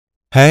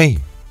Hey,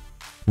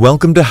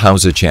 welcome to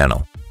How's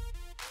Channel.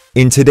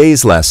 In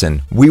today's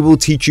lesson, we will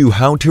teach you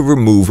how to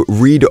remove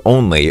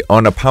read-only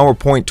on a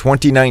PowerPoint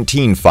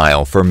 2019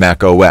 file for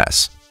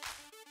macOS.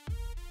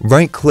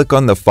 Right-click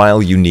on the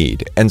file you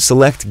need and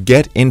select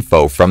Get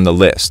Info from the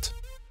list.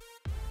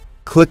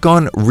 Click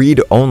on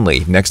Read Only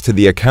next to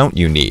the account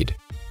you need.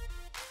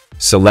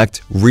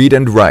 Select Read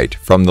and Write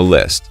from the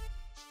list.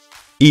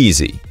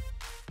 Easy.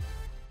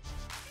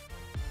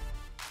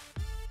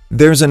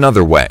 There's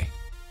another way.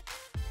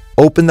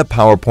 Open the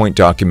PowerPoint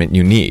document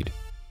you need.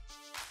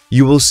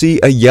 You will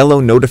see a yellow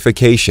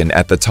notification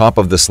at the top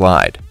of the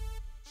slide.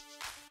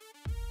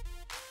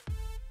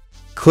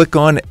 Click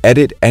on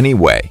Edit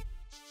Anyway.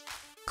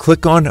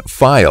 Click on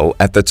File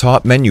at the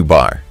top menu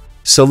bar.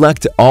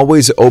 Select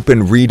Always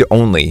Open Read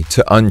Only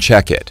to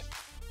uncheck it.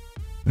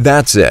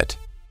 That's it.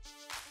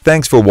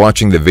 Thanks for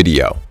watching the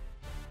video.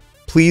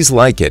 Please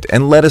like it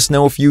and let us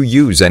know if you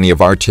use any of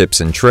our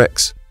tips and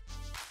tricks.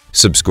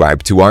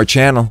 Subscribe to our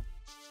channel.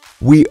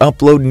 We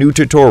upload new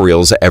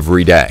tutorials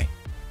every day.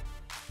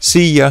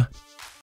 See ya!